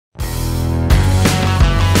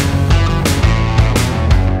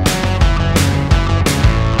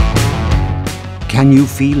Can you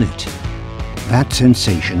feel it? That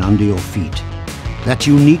sensation under your feet. That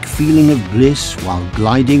unique feeling of bliss while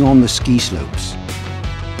gliding on the ski slopes.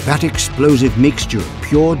 That explosive mixture of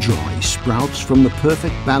pure joy sprouts from the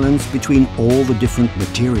perfect balance between all the different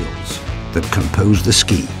materials that compose the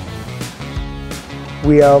ski.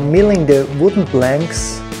 We are milling the wooden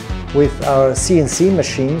planks with our CNC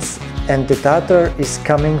machines, and the data is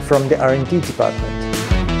coming from the R&D department.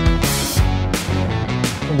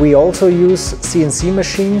 We also use CNC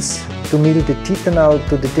machines to mill the titanal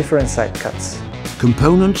to the different side cuts.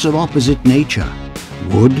 Components of opposite nature: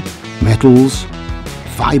 wood, metals,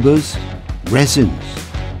 fibers, resins.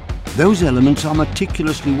 Those elements are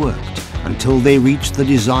meticulously worked until they reach the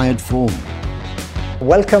desired form.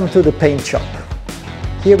 Welcome to the paint shop.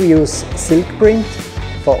 Here we use silk print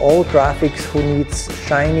for all graphics who needs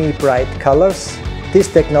shiny, bright colors. This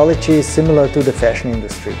technology is similar to the fashion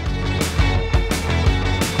industry.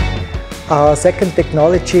 Our second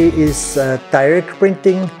technology is direct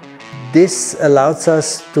printing. This allows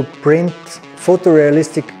us to print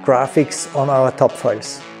photorealistic graphics on our top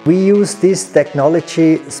foils. We use this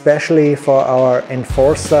technology especially for our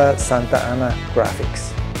Enforcer Santa Ana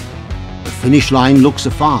graphics. The finish line looks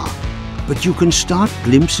afar, but you can start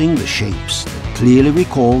glimpsing the shapes that clearly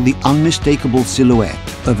recall the unmistakable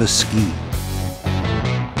silhouette of a ski.